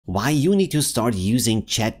Why you need to start using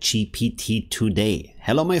ChatGPT today.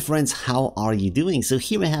 Hello my friends, how are you doing? So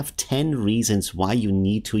here I have 10 reasons why you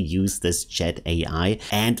need to use this Chat AI.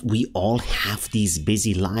 And we all have these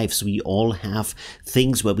busy lives. We all have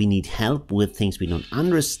things where we need help with, things we don't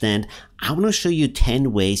understand. I want to show you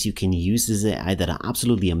 10 ways you can use this AI that are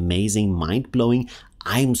absolutely amazing, mind-blowing.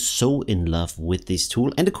 I'm so in love with this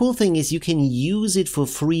tool, and the cool thing is you can use it for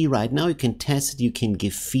free right now. You can test it, you can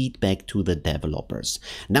give feedback to the developers.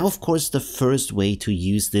 Now, of course, the first way to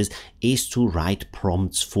use this is to write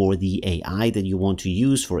prompts for the AI that you want to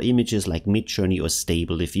use for images like Midjourney or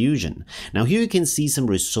Stable Diffusion. Now, here you can see some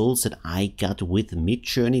results that I got with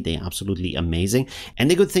Midjourney. They're absolutely amazing. And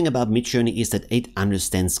the good thing about Midjourney is that it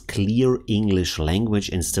understands clear English language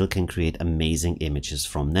and still can create amazing images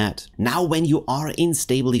from that. Now, when you are in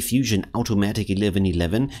Stable Diffusion Automatic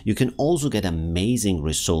 1111, you can also get amazing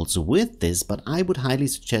results with this, but I would highly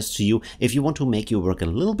suggest to you, if you want to make your work a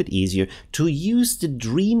little bit easier, to use the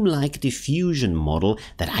dreamlike diffusion model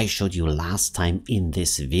that I showed you last time in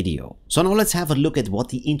this video. So now let's have a look at what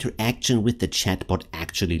the interaction with the chatbot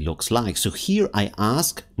actually looks like. So here I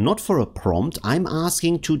ask, not for a prompt, I'm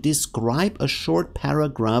asking to describe a short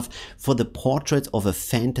paragraph for the portrait of a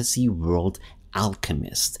fantasy world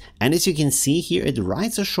alchemist. And as you can see here, it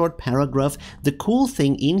writes a short paragraph. The cool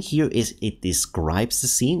thing in here is it describes the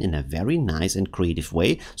scene in a very nice and creative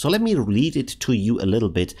way. So let me read it to you a little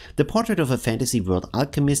bit. The portrait of a fantasy world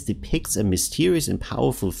alchemist depicts a mysterious and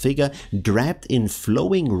powerful figure draped in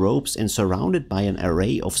flowing robes and surrounded by an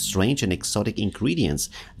array of strange and exotic ingredients.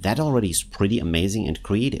 That already is pretty amazing and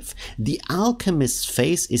creative. The alchemist's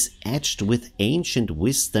face is etched with ancient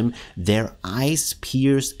wisdom, their eyes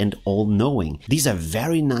pierced and all-knowing. These are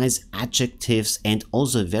very nice adjectives and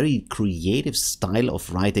also a very creative style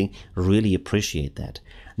of writing. Really appreciate that.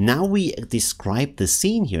 Now we describe the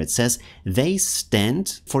scene here. It says they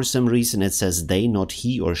stand, for some reason it says they, not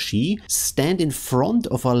he or she, stand in front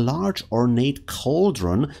of a large ornate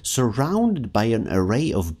cauldron surrounded by an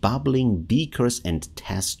array of bubbling beakers and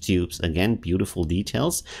test tubes. Again, beautiful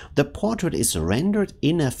details. The portrait is rendered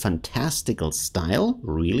in a fantastical style,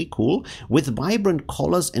 really cool, with vibrant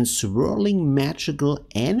colors and swirling magical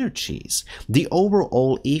energies. The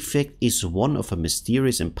overall effect is one of a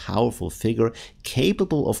mysterious and powerful figure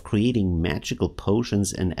capable of creating magical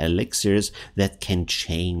potions and elixirs that can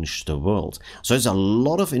change the world. So there's a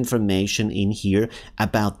lot of information in here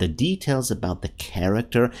about the details, about the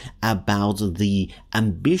character, about the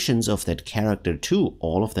ambitions of that character too.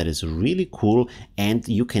 All of that is really cool, and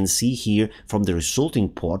you can see here from the resulting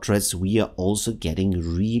portraits we are also getting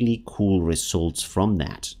really cool results from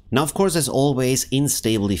that. Now, of course, as always, in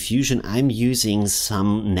Stable Diffusion, I'm using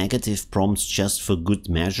some negative prompts just for good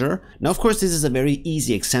measure. Now, of course, this is a very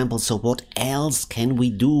easy example. So what else can we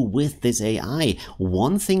do with this AI?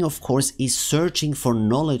 One thing, of course, is searching for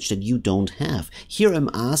knowledge that you don't have. Here I'm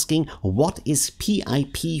asking, what is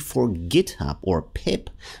PIP for GitHub or pip?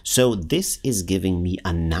 So this is giving me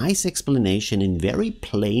a nice explanation in very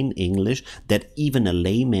plain English that even a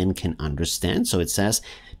layman can understand. So it says,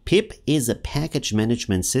 pip is a package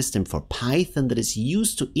management system for Python that is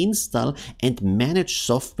used to install and manage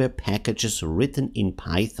software packages written in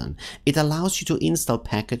Python. It allows you to install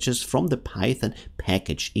packages from the Python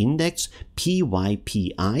package index,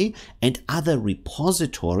 PYPI, and other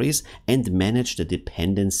repositories and manage the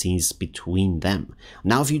dependencies between them.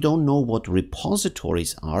 Now, if you don't know what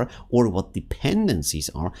repositories are or what dependencies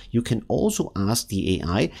are, you can also ask the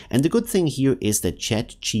AI. And the good thing here is that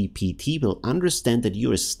ChatGPT will understand that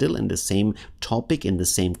you are still in the same topic, in the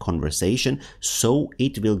same conversation, so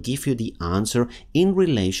it will give you the answer in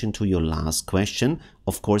relation to your last question.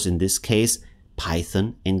 Of course, in this case,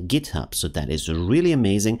 Python and GitHub. So that is really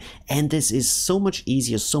amazing. And this is so much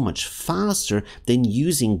easier, so much faster than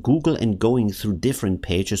using Google and going through different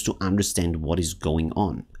pages to understand what is going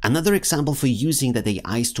on. Another example for using that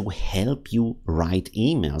AI is to help you write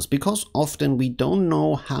emails, because often we don't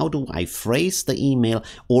know how do I phrase the email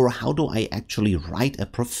or how do I actually write a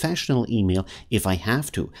professional email if I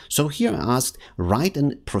have to. So here I asked, write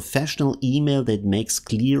a professional email that makes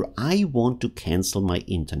clear I want to cancel my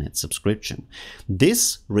internet subscription.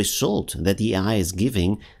 This result that the AI is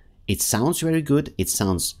giving, it sounds very good, it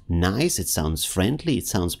sounds nice, it sounds friendly, it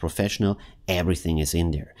sounds professional, everything is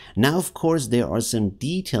in there. Now, of course, there are some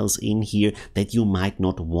details in here that you might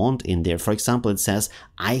not want in there. For example, it says,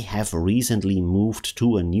 I have recently moved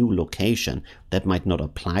to a new location. That might not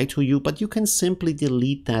apply to you, but you can simply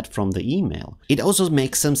delete that from the email. It also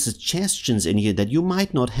makes some suggestions in here that you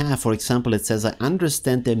might not have. For example, it says, I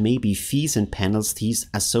understand there may be fees and penalties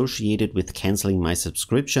associated with canceling my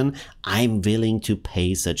subscription. I'm willing to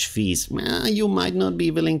pay such fees. You might not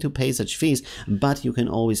be willing to pay such fees, but you can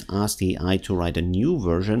always ask the AI to write a new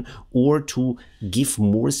version or to give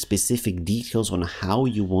more specific details on how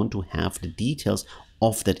you want to have the details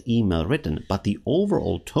of that email written, but the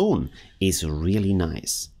overall tone is really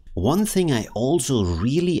nice. One thing I also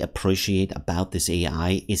really appreciate about this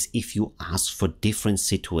AI is if you ask for different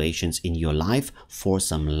situations in your life for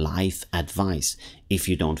some life advice. If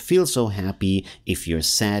you don't feel so happy, if you're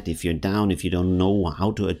sad, if you're down, if you don't know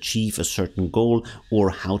how to achieve a certain goal or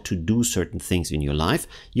how to do certain things in your life,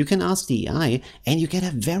 you can ask the AI and you get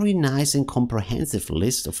a very nice and comprehensive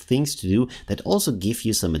list of things to do that also give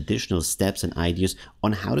you some additional steps and ideas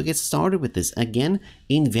on how to get started with this. Again,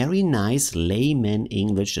 in very nice layman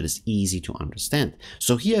English that is easy to understand.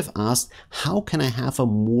 So here I've asked, how can I have a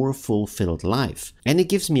more fulfilled life? And it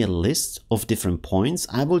gives me a list of different points.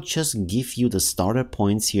 I will just give you the starter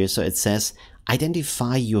points here. So it says,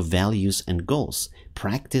 identify your values and goals,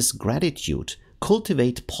 practice gratitude,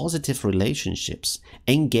 cultivate positive relationships,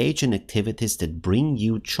 engage in activities that bring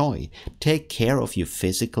you joy, take care of your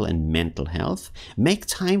physical and mental health, make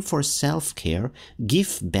time for self-care,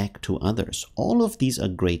 give back to others. All of these are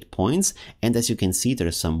great points, and as you can see,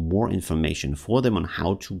 there's some more information for them on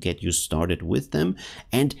how to get you started with them,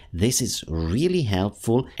 and this is really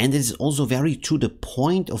helpful, and it is also very to the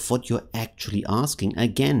point of what you're actually asking.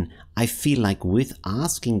 Again, I feel like with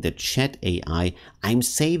asking the chat AI, I'm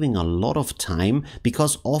saving a lot of time,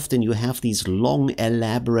 because often you have these long,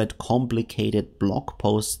 elaborate, complicated blog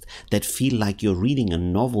posts that feel like you're reading a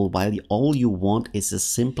novel while all you want is a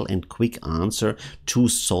simple and quick answer to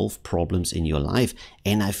solve problems in your life.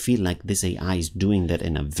 And I feel like this AI is doing that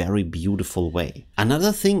in a very beautiful way.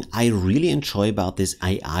 Another thing I really enjoy about this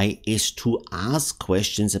AI is to ask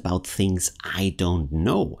questions about things I don't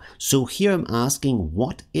know. So here I'm asking,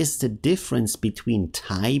 what is the difference between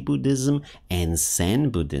Thai Buddhism and Zen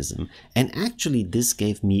Buddhism? And actually this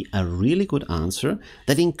gave me a really good answer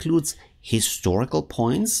that includes historical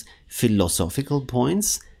points, philosophical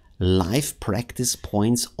points, life practice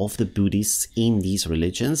points of the Buddhists in these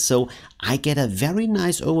religions. So I get a very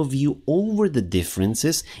nice overview over the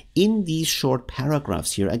differences in these short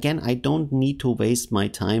paragraphs here. Again, I don't need to waste my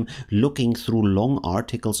time looking through long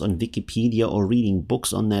articles on Wikipedia or reading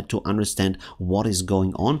books on that to understand what is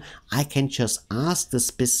going on. I can just ask the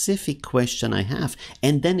specific question I have.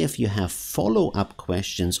 And then if you have follow-up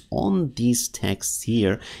questions on these texts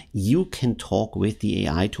here, you can talk with the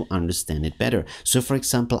AI to understand it better. So for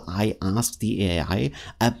example, I asked the AI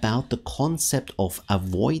about the concept of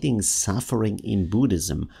avoiding suffering in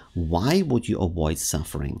Buddhism. Why would you avoid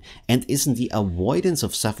suffering? And isn't the avoidance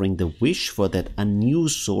of suffering the wish for that a new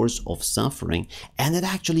source of suffering? And it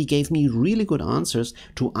actually gave me really good answers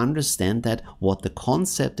to understand that, what the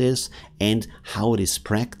concept is and how it is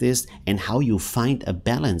practiced and how you find a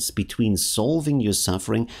balance between solving your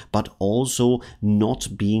suffering but also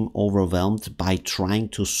not being overwhelmed by trying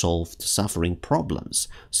to solve the suffering problems.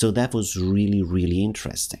 So that was really, really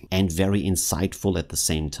interesting and very insightful at the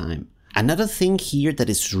same time. Another thing here that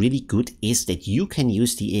is really good is that you can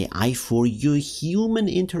use the AI for your human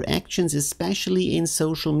interactions, especially in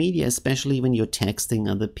social media, especially when you're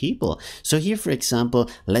texting other people. So here, for example,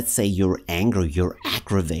 let's say you're angry, you're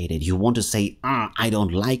aggravated, you want to say, I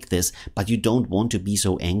don't like this, but you don't want to be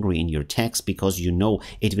so angry in your text because you know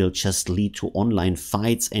it will just lead to online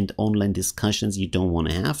fights and online discussions. You don't want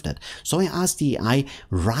to have that. So I asked the AI,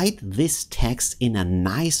 write this text in a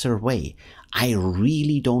nicer way. I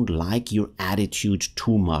really don't like your attitude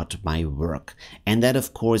toward my work. And that,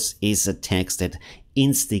 of course, is a text that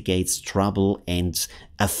instigates trouble and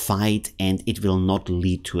a fight, and it will not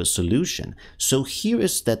lead to a solution. So here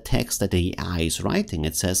is the text that the AI is writing.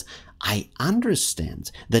 It says, I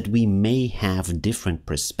understand that we may have different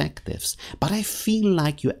perspectives, but I feel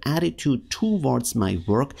like your attitude towards my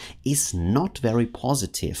work is not very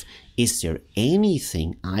positive. Is there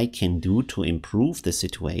anything I can do to improve the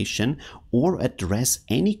situation or address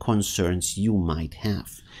any concerns you might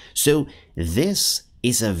have? So this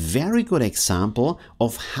is a very good example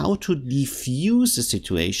of how to diffuse the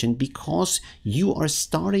situation, because you are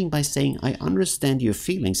starting by saying, I understand your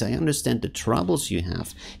feelings, I understand the troubles you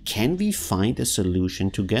have. Can we find a solution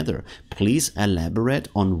together? Please elaborate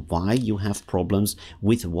on why you have problems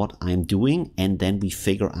with what I'm doing, and then we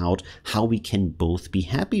figure out how we can both be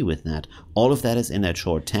happy with that. All of that is in that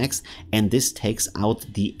short text, and this takes out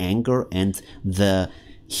the anger and the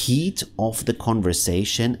heat of the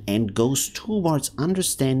conversation and goes towards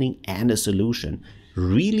understanding and a solution.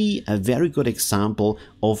 Really a very good example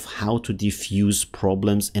of how to diffuse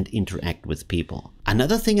problems and interact with people.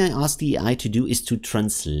 Another thing I asked the AI to do is to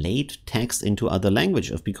translate text into other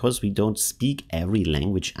languages, because we don't speak every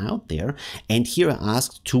language out there. And here I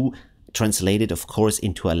asked to translate it, of course,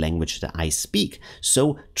 into a language that I speak.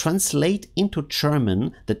 So translate into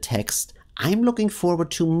German the text, I'm looking forward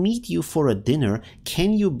to meet you for a dinner.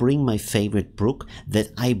 Can you bring my favorite book that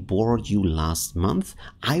I borrowed you last month?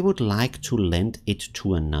 I would like to lend it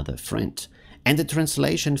to another friend. And the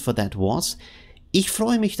translation for that was: Ich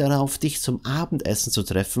freue mich darauf, dich zum Abendessen zu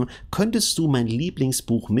treffen. Könntest du mein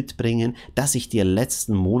Lieblingsbuch mitbringen, das ich dir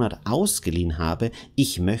letzten Monat ausgeliehen habe?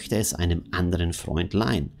 Ich möchte es einem anderen Freund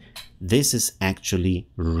leihen. This is actually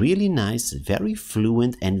really nice, very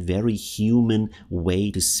fluent and very human way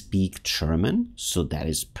to speak German. So that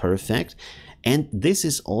is perfect. And this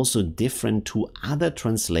is also different to other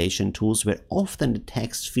translation tools where often the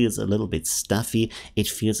text feels a little bit stuffy, it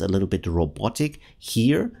feels a little bit robotic.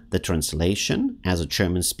 Here, the translation, as a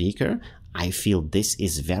German speaker, I feel this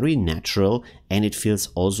is very natural and it feels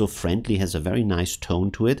also friendly, has a very nice tone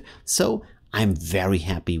to it. So I'm very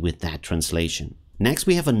happy with that translation. Next,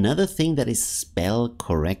 we have another thing that is spell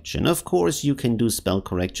correction. Of course, you can do spell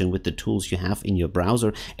correction with the tools you have in your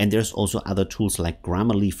browser, and there's also other tools like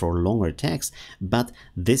Grammarly for longer text, but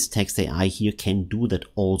this text AI here can do that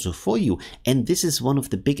also for you. And this is one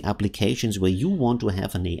of the big applications where you want to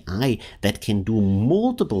have an AI that can do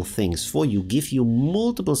multiple things for you, give you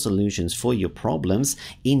multiple solutions for your problems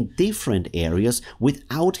in different areas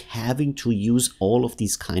without having to use all of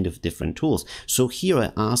these kind of different tools. So here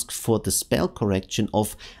I asked for the spell correction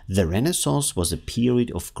of the Renaissance was a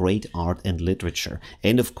period of great art and literature.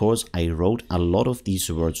 And of course, I wrote a lot of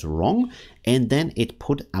these words wrong, and then it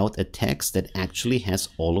put out a text that actually has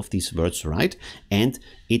all of these words right, and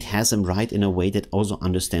it has them right in a way that also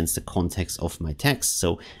understands the context of my text.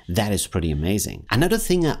 So that is pretty amazing. Another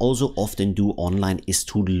thing I also often do online is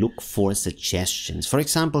to look for suggestions. For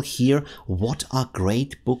example, here, what are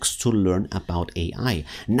great books to learn about AI?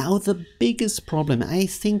 Now, the biggest problem, I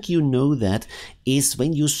think you know that, is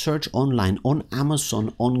when you search online on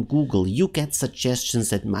Amazon, on Google, you get suggestions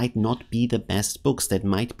that might not be the best books, that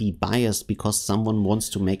might be biased because someone wants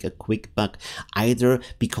to make a quick buck, either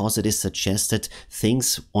because it is suggested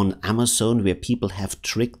things on Amazon where people have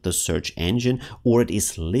tricked the search engine, or it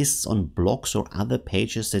is lists on blogs or other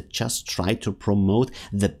pages that just try to promote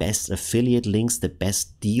the best affiliate links, the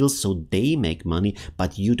best deals, so they make money,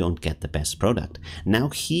 but you don't get the best product. Now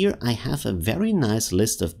here I have a very nice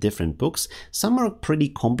list of different books. Some are pretty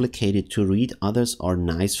complicated to read, others are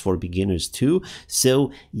nice for beginners too.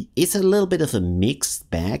 So it's a little bit of a mixed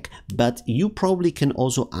bag, but you probably can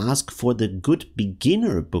also ask for the good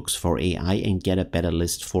beginner books for AI and get a better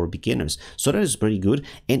list for beginners. So that is pretty good.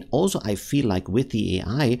 And also I feel like with the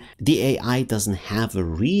AI doesn't have a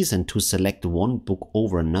reason to select one book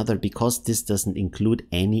over another because this doesn't include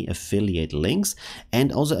any affiliate links.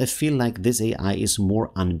 And also I feel like this AI is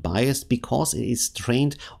more unbiased because it is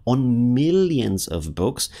trained on millions of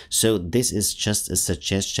books. So this is just a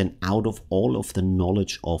suggestion out of all of the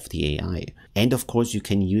knowledge of the AI. And of course you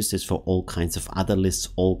can use this for all kinds of other lists,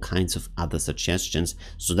 all kinds of other suggestions.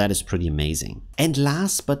 So that is pretty amazing. And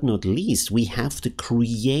last but not least, we have the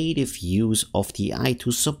creative use of the AI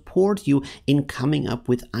to support you in coming up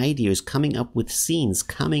with ideas, coming up with scenes,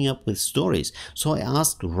 coming up with stories. So I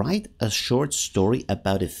asked, write a short story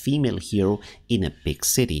about a female hero in a big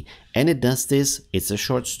city. And it does this. It's a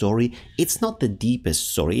short story. It's not the deepest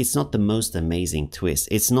story. It's not the most amazing twist.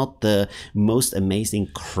 It's not the most amazing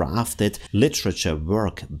crafted literature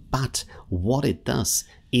work. But what it does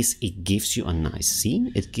is it gives you a nice scene,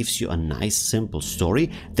 it gives you a nice simple story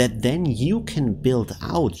that then you can build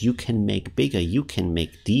out, you can make bigger, you can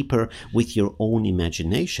make deeper with your own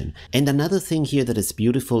imagination. And another thing here that is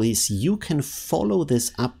beautiful is you can follow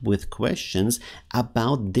this up with questions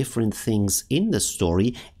about different things in the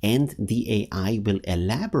story, and the AI will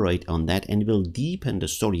elaborate on that and will deepen the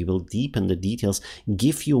story, will deepen the details,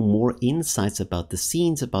 give you more insights about the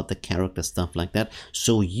scenes, about the character, stuff like that,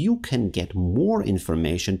 so you can get more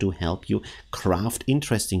information information to help you craft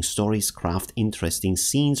interesting stories, craft interesting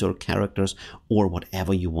scenes or characters, or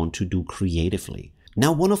whatever you want to do creatively.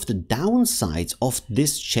 Now, one of the downsides of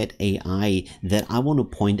this chat AI that I want to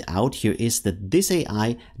point out here is that this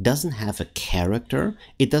AI doesn't have a character,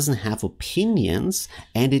 it doesn't have opinions,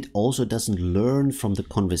 and it also doesn't learn from the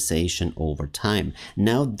conversation over time.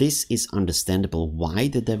 Now, this is understandable why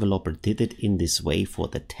the developer did it in this way for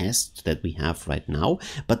the test that we have right now.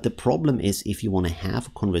 But the problem is, if you want to have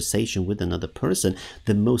a conversation with another person,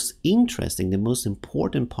 the most interesting, the most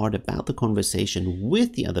important part about the conversation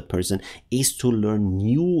with the other person is to learn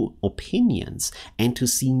new opinions and to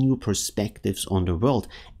see new perspectives on the world.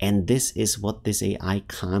 And this is what this AI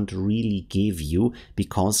can't really give you,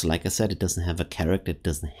 because, like I said, it doesn't have a character, it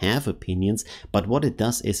doesn't have opinions, but what it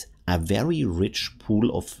does is a very rich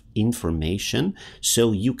pool of information,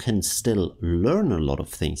 so you can still learn a lot of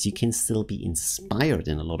things. You can still be inspired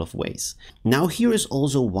in a lot of ways. Now, here is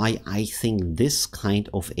also why I think this kind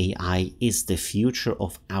of AI is the future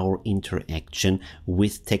of our interaction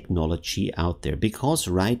with technology out there, because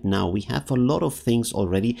right now we have a lot of things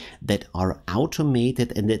already that are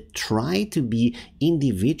automated and that try to be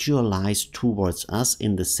individualized towards us,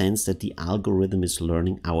 in the sense that the algorithm is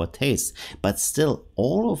learning our tastes. But still,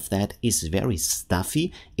 all of that is very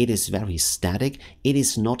stuffy, it is very static, it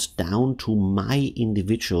is not down to my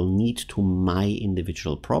individual need, to my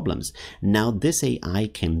individual problems. Now, this AI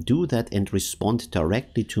can do that and respond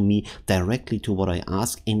directly to me, directly to what I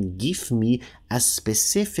ask, and give me a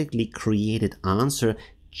specifically created answer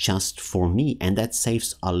just for me, and that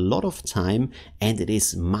saves a lot of time, and it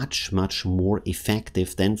is much more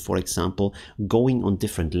effective than, for example, going on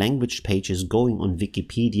different language pages, going on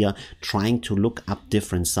Wikipedia, trying to look up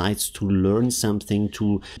different sites to learn something,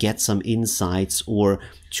 to get some insights, or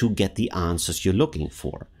to get the answers you're looking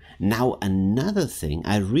for. Now, another thing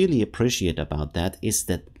I really appreciate about that is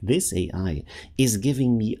that this AI is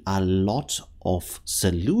giving me a lot of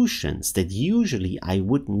solutions that usually I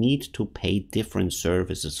would need to pay different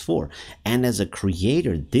services for. And as a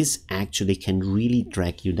creator, this actually can really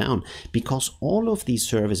drag you down, because all of these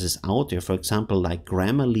services out there, for example, like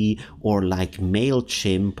Grammarly or like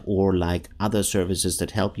MailChimp or like other services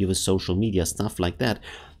that help you with social media, stuff like that,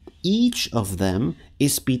 each of them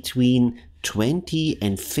is between 20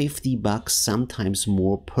 and 50 bucks, sometimes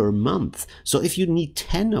more per month. So if you need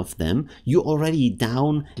 10 of them, you're already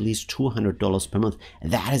down at least $200 per month.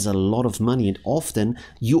 That is a lot of money, and often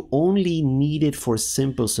you only need it for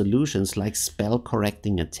simple solutions like spell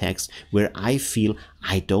correcting a text, where I feel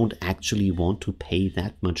I don't actually want to pay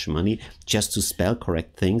that much money just to spell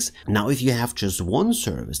correct things. Now, if you have just one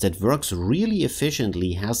service that works really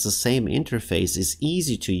efficiently, has the same interface, is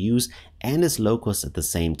easy to use, and is low cost at the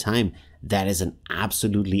same time, that is an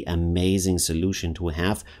absolutely amazing solution to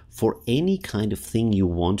have for any kind of thing you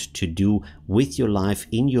want to do with your life,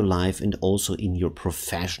 in your life, and also in your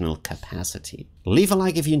professional capacity. Leave a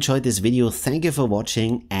like if you enjoyed this video. Thank you for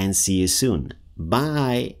watching, and see you soon.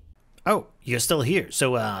 Bye. Oh, you're still here.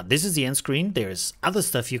 So this is the end screen. There's other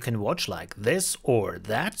stuff you can watch like this or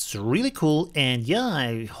that. It's really cool. And yeah,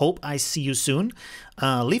 I hope I see you soon.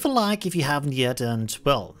 Leave a like if you haven't yet. And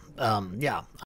well, yeah,